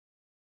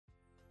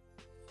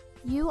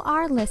You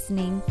are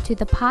listening to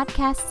the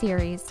podcast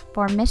series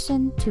for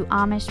Mission to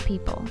Amish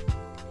People.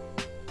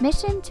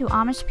 Mission to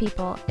Amish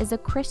People is a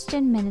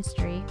Christian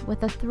ministry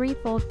with a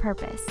threefold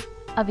purpose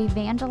of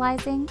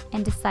evangelizing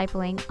and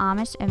discipling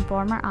Amish and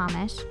former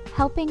Amish,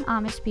 helping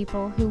Amish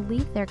people who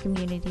leave their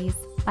communities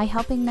by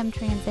helping them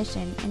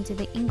transition into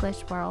the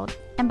English world,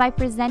 and by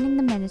presenting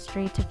the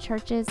ministry to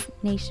churches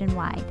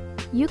nationwide.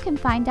 You can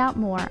find out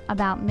more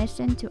about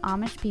Mission to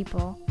Amish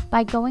People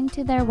by going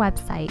to their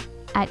website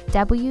at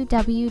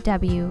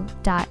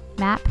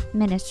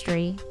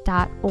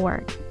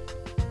www.mapministry.org.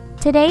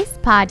 Today's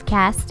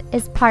podcast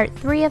is part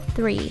 3 of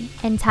 3,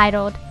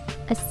 entitled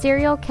A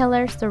Serial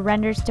Killer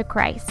Surrenders to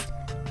Christ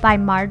by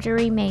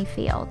Marjorie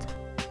Mayfield.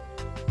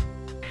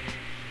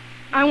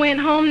 I went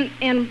home,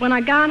 and when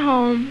I got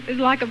home, it was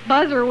like a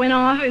buzzer went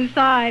off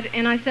inside,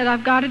 and I said,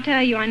 I've got to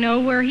tell you, I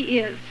know where he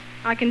is.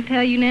 I can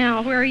tell you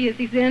now where he is.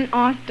 He's in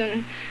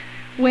Austin,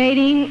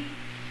 waiting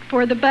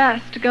for the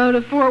bus to go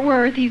to Fort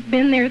Worth. He's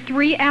been there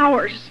 3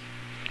 hours.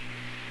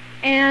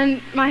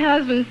 And my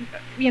husband,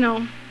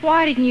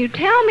 why didn't you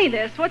tell me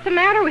this? What's the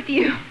matter with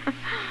you?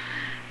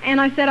 And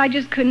I said, I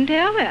just couldn't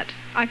tell it.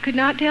 I could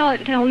not tell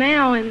it until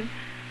now. And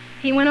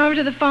he went over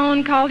to the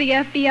phone, called the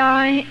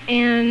FBI,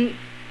 and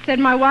said,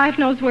 my wife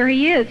knows where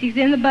he is. He's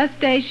in the bus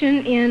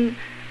station in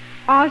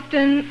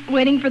Austin,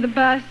 waiting for the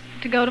bus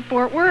to go to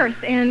Fort Worth.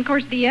 And, of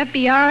course, the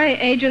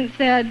FBI agent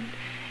said,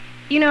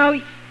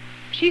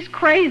 she's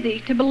crazy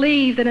to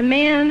believe that a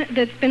man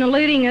that's been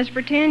eluding us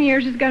for 10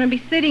 years is going to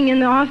be sitting in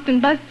the Austin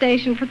bus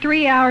station for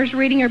 3 hours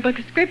reading her book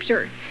of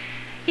scripture.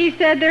 He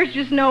said there's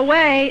just no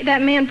way.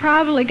 That man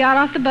probably got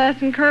off the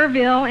bus in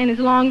Kerrville and is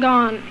long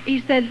gone.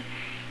 He said,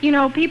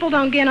 people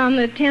don't get on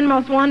the 10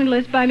 most wanted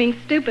list by being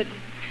stupid.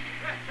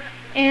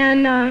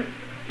 And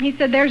he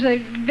said there's a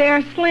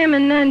very slim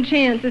and none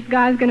chance this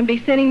guy's going to be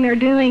sitting there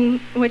doing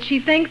what she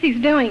thinks he's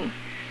doing.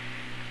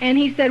 And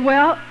he said,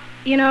 well,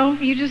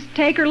 you just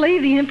take or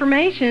leave the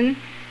information.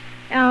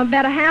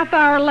 About a half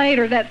hour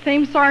later, that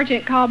same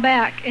sergeant called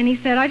back, and he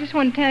said, I just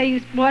want to tell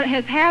you what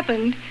has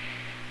happened.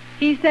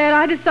 He said,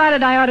 I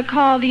decided I ought to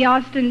call the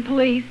Austin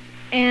police,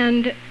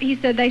 and he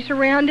said they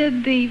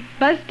surrounded the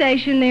bus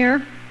station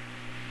there,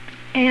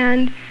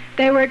 and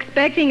they were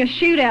expecting a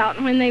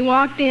shootout when they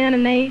walked in,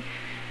 and they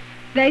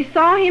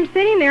saw him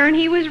sitting there, and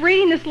he was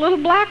reading this little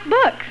black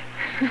book.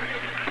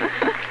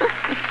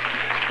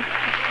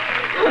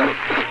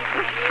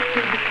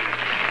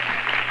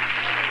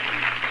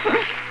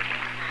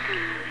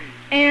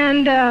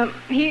 And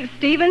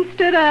Stephen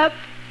stood up,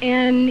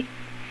 and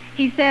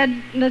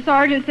the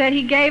sergeant said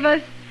he gave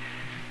us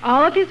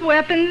all of his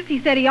weapons.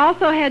 He said he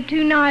also had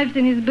 2 knives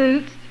in his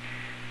boots,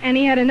 and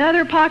he had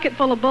another pocket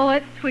full of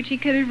bullets, which he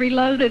could have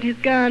reloaded his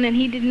gun, and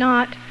he did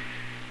not.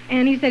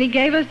 And he said he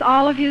gave us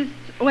all of his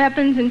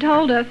weapons and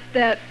told us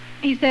that,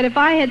 he said, if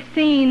I had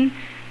seen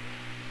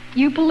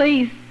you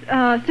police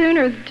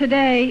sooner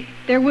today,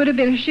 there would have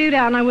been a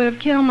shootout and I would have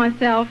killed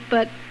myself,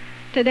 but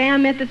today I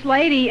met this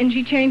lady and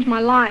she changed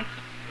my life.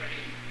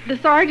 The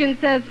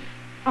sergeant says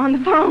on the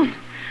phone,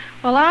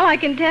 well, all I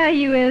can tell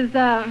you is,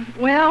 God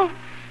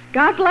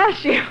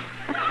bless you.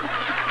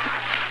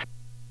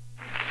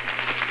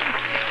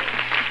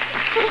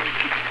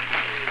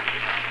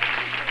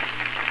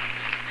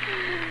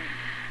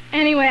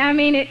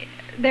 Anyway,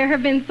 there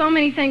have been so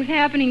many things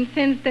happening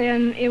since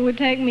then, it would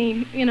take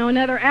me,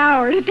 another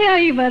hour to tell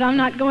you, but I'm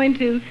not going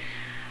to.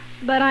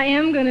 But I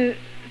am going to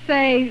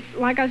say,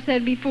 like I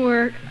said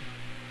before,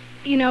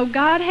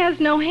 God has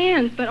no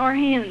hands but our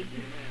hands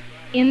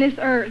in this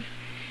earth.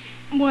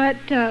 What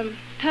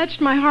touched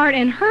my heart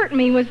and hurt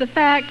me was the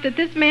fact that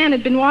this man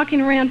had been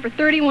walking around for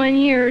 31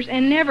 years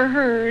and never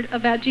heard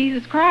about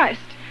Jesus Christ.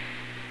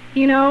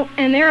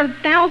 And there are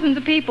thousands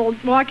of people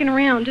walking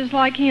around just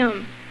like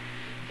him.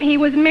 He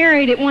was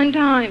married at one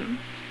time,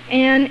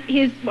 and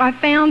I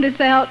found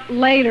this out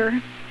later,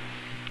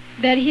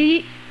 that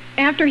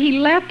after he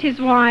left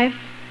his wife,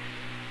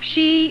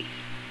 she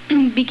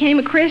became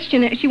a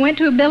Christian. She went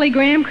to a Billy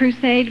Graham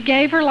crusade,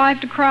 gave her life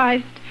to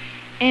Christ,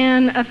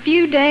 and a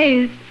few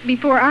days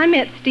before I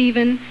met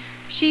Stephen,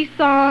 she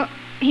saw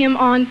him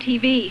on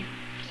TV,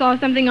 saw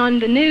something on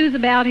the news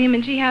about him,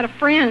 and she had a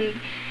friend,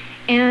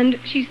 and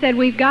she said,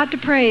 we've got to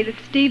pray that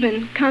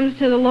Stephen comes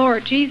to the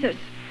Lord Jesus.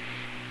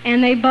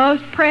 And they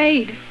both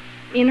prayed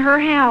in her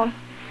house,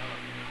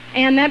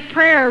 and that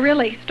prayer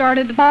really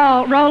started the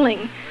ball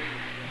rolling,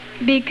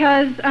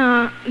 because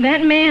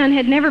that man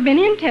had never been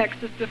in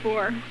Texas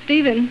before,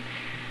 Stephen.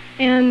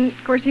 And,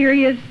 of course, here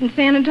he is in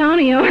San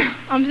Antonio.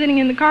 I'm sitting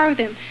in the car with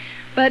him.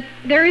 But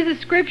there is a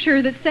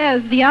scripture that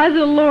says, the eyes of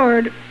the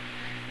Lord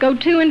go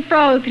to and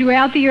fro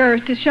throughout the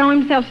earth to show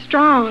himself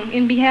strong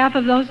in behalf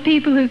of those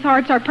people whose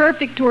hearts are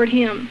perfect toward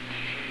him.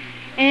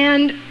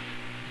 And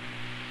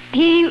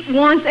he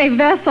wants a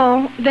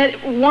vessel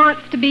that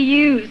wants to be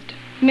used.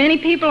 Many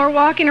people are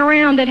walking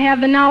around that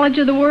have the knowledge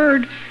of the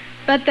Word,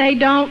 but they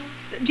don't.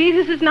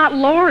 Jesus is not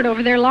Lord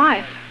over their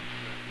life.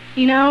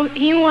 He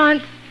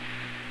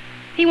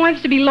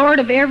wants to be Lord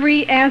of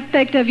every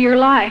aspect of your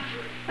life.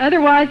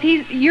 Otherwise,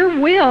 your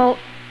will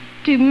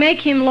to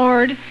make him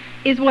Lord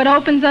is what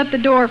opens up the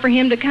door for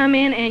him to come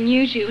in and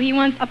use you. He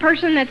wants a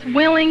person that's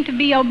willing to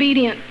be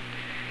obedient.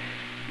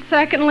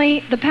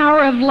 Secondly, the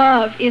power of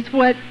love is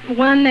what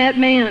won that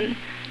man.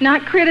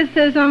 Not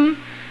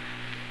criticism,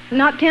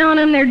 not telling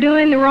them they're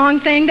doing the wrong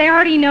thing. They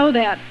already know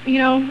that. You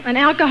know, an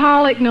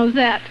alcoholic knows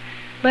that.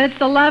 But it's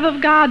the love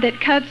of God that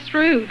cuts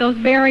through those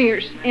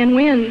barriers and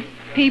wins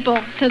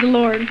people to the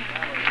Lord.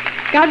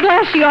 God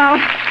bless you all.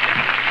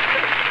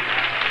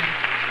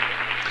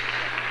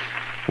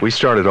 We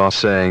started off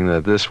saying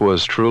that this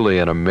was truly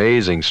an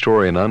amazing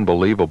story, an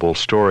unbelievable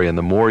story, and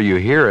the more you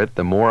hear it,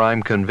 the more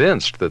I'm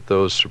convinced that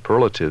those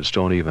superlatives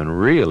don't even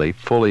really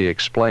fully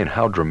explain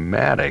how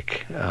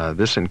dramatic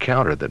this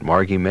encounter that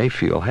Margie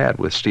Mayfield had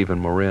with Stephen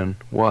Morin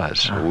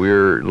was.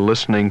 We're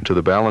listening to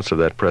the balance of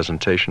that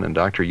presentation, and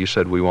Doctor, you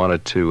said we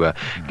wanted to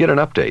get an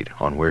update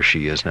on where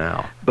she is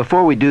now.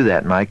 Before we do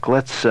that, Mike,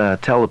 let's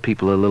tell the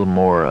people a little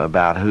more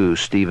about who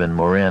Stephen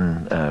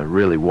Morin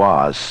really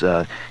was.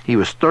 He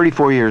was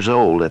 34 years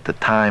old at the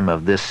time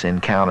of this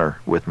encounter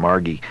with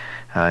Margie.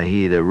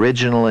 He had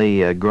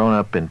originally grown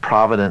up in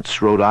Providence,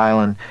 Rhode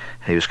Island.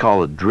 He was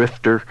called a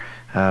drifter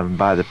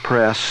by the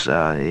press.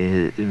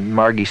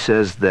 Margie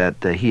says that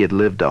he had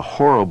lived a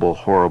horrible,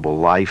 horrible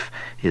life.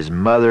 His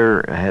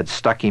mother had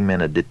stuck him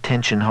in a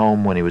detention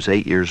home when he was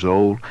 8 years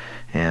old,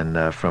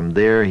 and from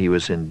there he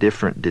was in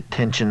different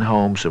detention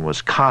homes and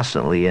was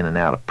constantly in and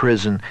out of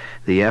prison.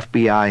 The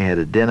FBI had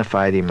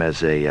identified him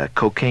as a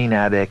cocaine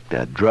addict,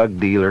 a drug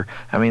dealer.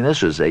 I mean,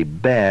 this was a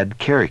bad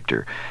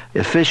character.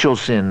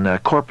 Officials in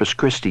Corpus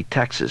Christi,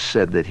 Texas,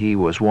 said that he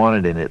was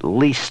wanted in at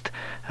least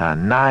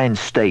 9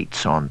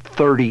 states on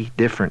 30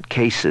 different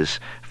cases,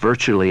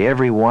 virtually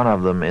every one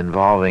of them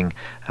involving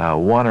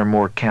one or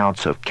more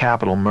counts of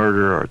capital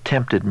murder or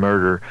attempted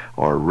murder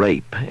or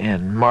rape.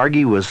 And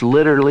Margie was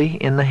literally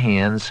in the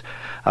hands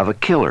of a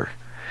killer.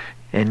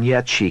 And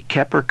yet she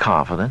kept her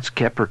confidence,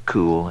 kept her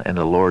cool, and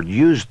the Lord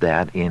used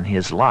that in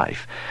his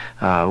life.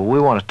 We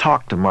want to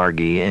talk to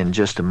Margie in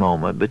just a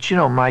moment, but you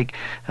know, Mike,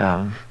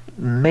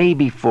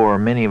 maybe for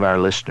many of our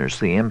listeners,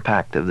 the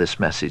impact of this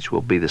message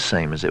will be the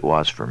same as it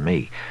was for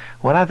me.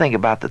 When I think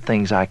about the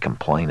things I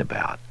complain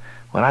about,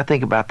 when I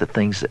think about the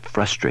things that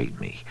frustrate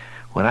me,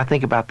 when I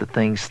think about the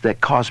things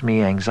that cause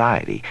me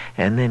anxiety,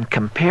 and then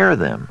compare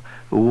them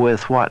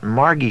with what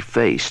Margie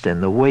faced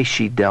and the way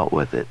she dealt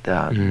with it,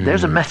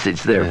 there's a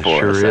message there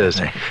for us. Sure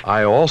is.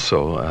 I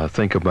also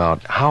think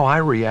about how I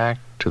react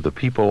to the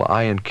people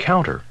I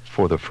encounter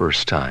for the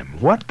first time,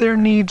 what their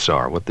needs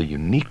are, what the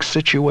unique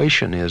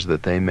situation is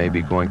that they may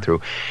be going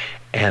through,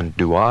 and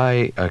do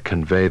I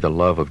convey the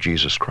love of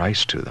Jesus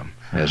Christ to them,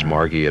 as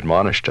Margie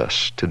admonished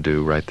us to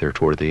do right there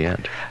toward the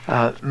end.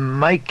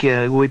 Mike,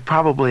 we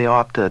probably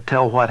ought to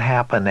tell what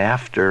happened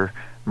after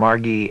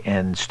Margie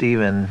and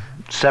Stephen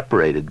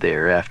separated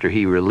there, after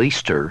he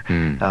released her.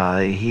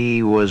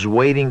 He was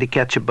waiting to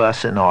catch a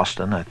bus in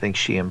Austin. I think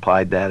she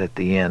implied that at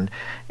the end.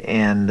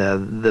 And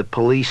the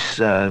police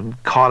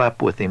caught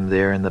up with him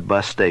there in the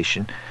bus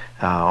station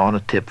on a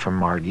tip from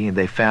Margie.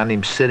 They found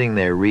him sitting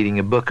there reading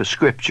a book of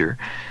scripture.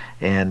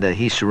 And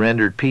he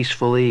surrendered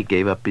peacefully. He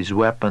gave up his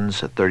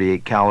weapons, a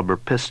 .38 caliber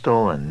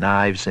pistol and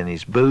knives in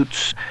his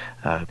boots.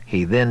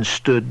 He then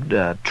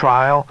stood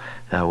trial,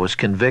 was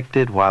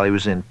convicted while he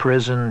was in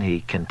prison.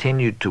 He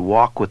continued to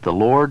walk with the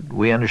Lord,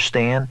 we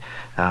understand.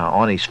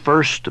 On his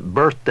first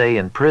birthday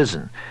in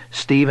prison,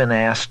 Stephen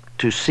asked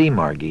to see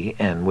Margie,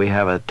 and we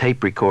have a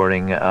tape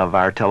recording of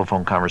our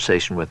telephone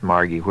conversation with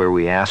Margie where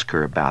we ask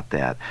her about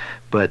that.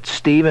 But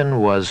Stephen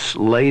was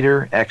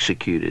later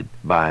executed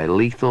by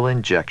lethal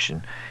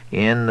injection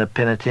in the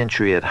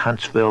penitentiary at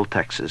Huntsville,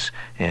 Texas,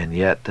 and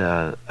yet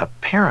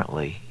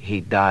apparently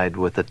he died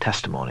with a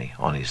testimony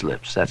on his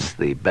lips. That's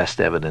the best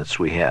evidence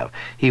we have.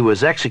 He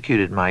was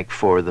executed, Mike,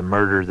 for the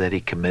murder that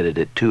he committed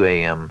at 2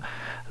 a.m.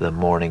 the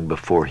morning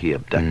before he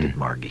abducted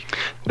Margie.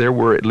 There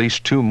were at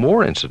least 2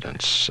 more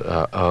incidents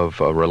of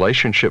a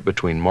relationship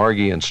between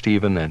Margie and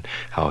Stephen, and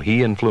how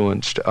he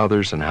influenced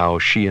others and how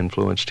she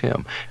influenced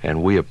him.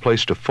 And we have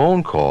placed a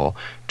phone call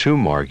to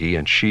Margie,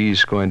 and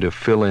she's going to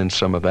fill in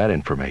some of that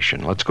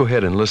information. Let's go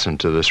ahead and listen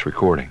to this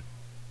recording.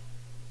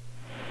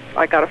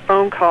 I got a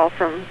phone call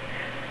from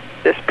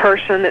this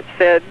person that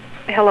said,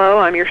 "Hello,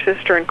 I'm your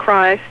sister in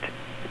Christ,"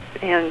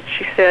 and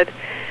she said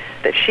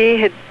that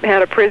she had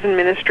had a prison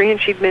ministry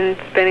and she'd been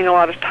spending a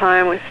lot of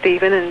time with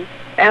Stephen, and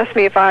asked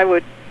me if I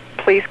would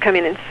please come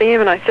in and see him,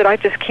 and I said I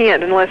just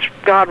can't unless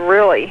God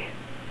really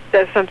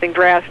does something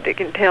drastic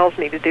and tells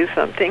me to do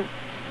something.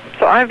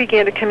 So I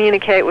began to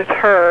communicate with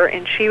her,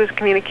 and she was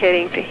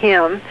communicating to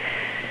him,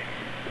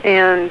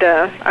 and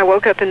I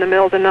woke up in the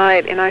middle of the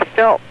night and I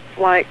felt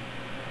like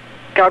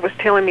God was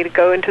telling me to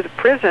go into the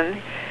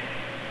prison,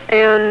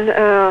 and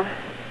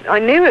I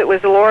knew it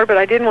was the Lord, but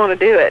I didn't want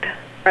to do it.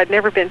 I'd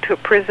never been to a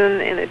prison,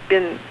 and it had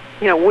been,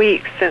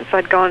 weeks since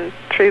I'd gone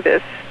through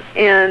this.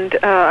 And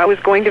I was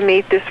going to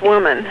meet this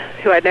woman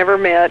who I'd never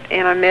met,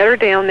 and I met her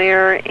down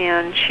there,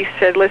 and she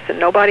said, "Listen,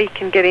 nobody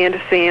can get in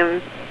to see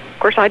him." Of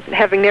course,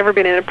 having never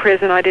been in a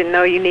prison, I didn't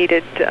know you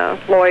needed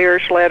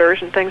lawyers,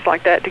 letters, and things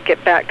like that to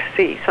get back to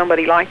see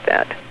somebody like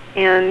that.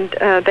 and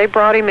they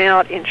brought him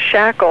out in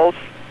shackles.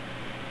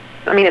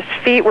 I mean,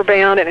 his feet were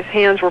bound and his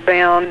hands were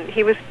bound.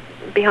 He was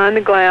behind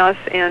the glass,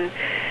 and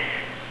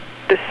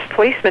this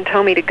policeman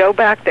told me to go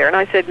back there. And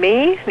I said,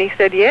 me? And he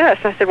said, yes.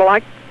 And I said, well,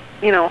 I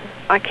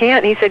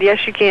can't. And he said,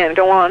 yes, you can.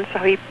 Go on. So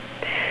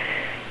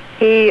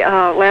he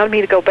allowed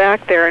me to go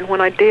back there, and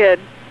when I did,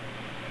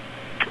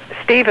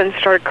 Stephen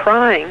started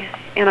crying.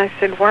 And I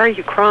said, why are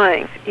you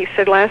crying? He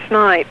said, last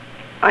night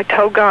I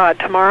told God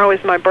tomorrow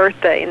is my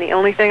birthday, and the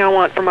only thing I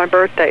want for my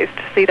birthday is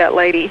to see that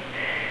lady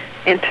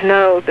and to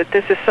know that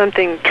this is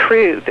something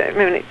true. I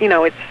mean,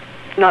 it's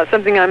not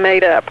something I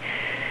made up.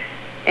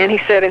 And he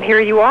said, and here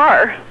you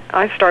are.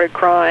 I started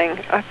crying.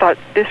 I thought,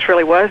 this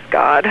really was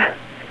God. Of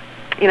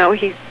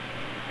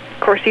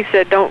course, he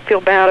said, don't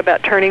feel bad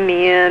about turning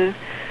me in.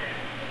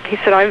 He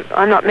said,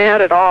 I'm not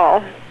mad at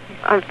all.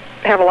 I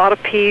have a lot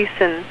of peace,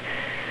 and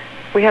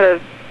we had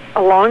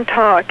a long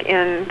talk,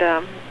 and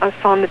I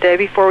saw him the day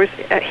before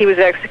he was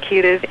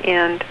executed,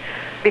 and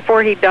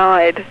before he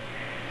died,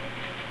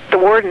 the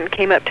warden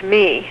came up to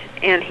me,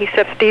 and he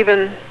said,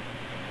 Stephen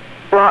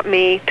brought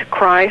me to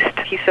Christ.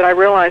 He said, I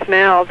realize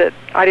now that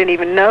I didn't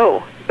even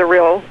know the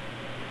real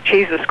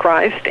Jesus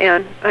Christ,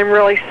 and I'm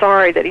really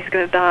sorry that he's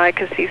going to die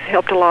because he's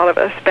helped a lot of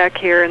us back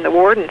here. And the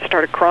warden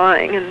started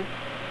crying, and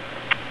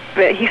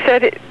he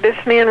said, this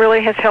man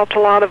really has helped a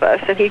lot of us,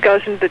 and he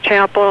goes into the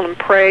chapel and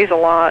prays a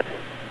lot.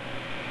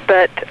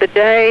 But the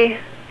day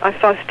I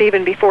saw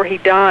Stephen before he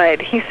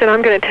died, he said,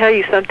 I'm going to tell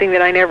you something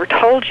that I never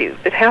told you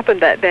that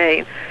happened that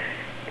day.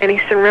 And he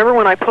said, remember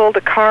when I pulled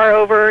the car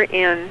over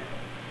and,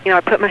 I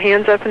put my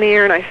hands up in the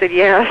air, and I said,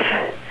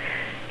 yes.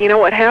 You know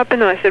what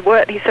happened? And I said,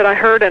 what? He said, I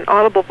heard an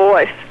audible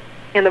voice,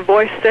 and the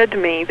voice said to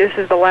me, this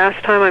is the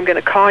last time I'm going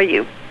to call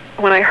you.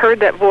 When I heard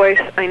that voice,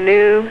 I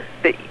knew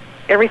that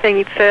everything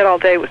he'd said all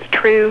day was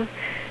true.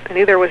 I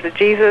knew there was a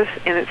Jesus,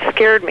 and it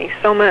scared me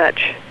so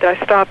much that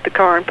I stopped the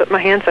car and put my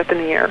hands up in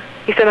the air.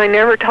 He said, I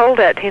never told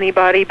that to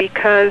anybody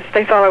because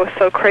they thought I was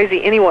so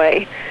crazy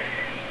anyway.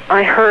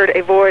 I heard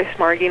a voice,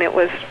 Margie, and it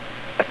was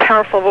a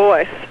powerful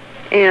voice.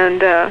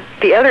 And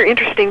the other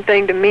interesting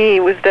thing to me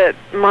was that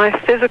my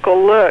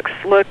physical looks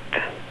looked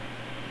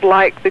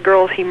like the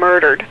girls he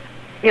murdered.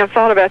 I've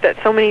thought about that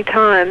so many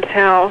times,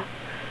 how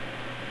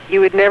you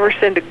would never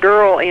send a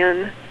girl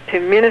in to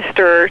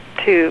minister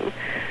to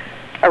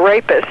a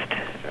rapist,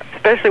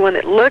 especially when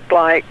it looked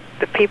like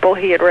the people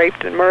he had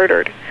raped and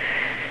murdered.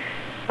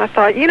 I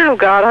thought,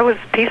 God, I was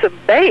a piece of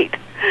bait.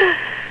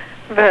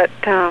 But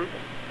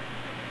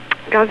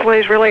God's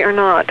ways really are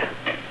not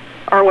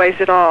our ways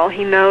at all.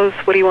 He knows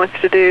what he wants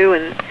to do,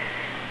 and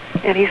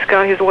he's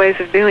got his ways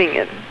of doing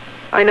it.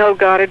 I know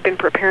God had been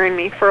preparing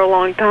me for a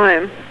long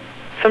time.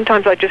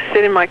 Sometimes I just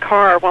sit in my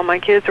car while my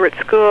kids are at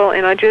school,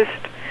 and I just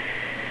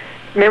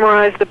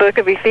memorize the book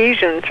of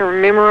Ephesians or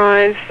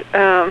memorize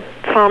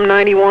Psalm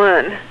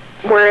 91.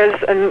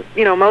 Whereas,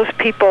 most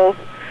people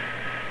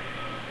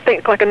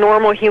think like a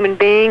normal human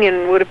being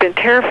and would have been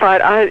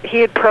terrified. He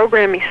had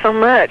programmed me so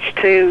much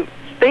to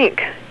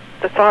think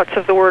the thoughts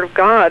of the Word of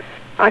God.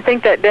 I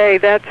think that day,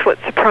 that's what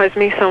surprised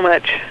me so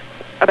much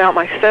about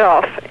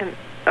myself, and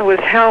it was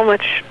how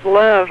much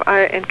love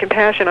and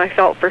compassion I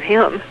felt for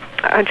him.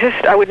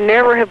 I would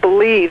never have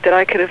believed that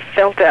I could have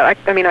felt that. I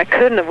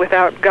couldn't have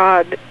without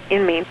God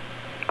in me.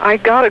 I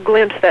got a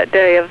glimpse that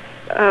day of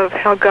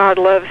how God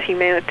loves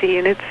humanity,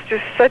 and it's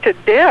just such a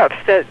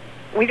depth that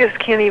we just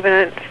can't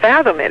even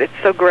fathom it. It's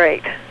so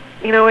great.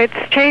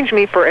 It's changed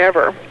me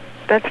forever.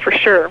 That's for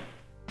sure.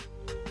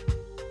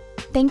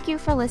 Thank you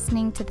for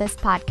listening to this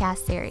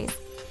podcast series.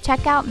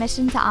 Check out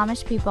Mission to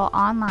Amish People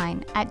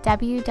online at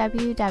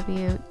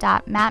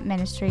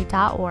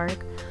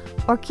www.mapministry.org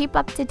or keep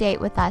up to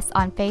date with us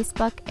on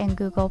Facebook and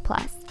Google+.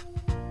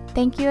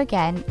 Thank you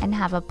again, and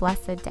have a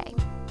blessed day.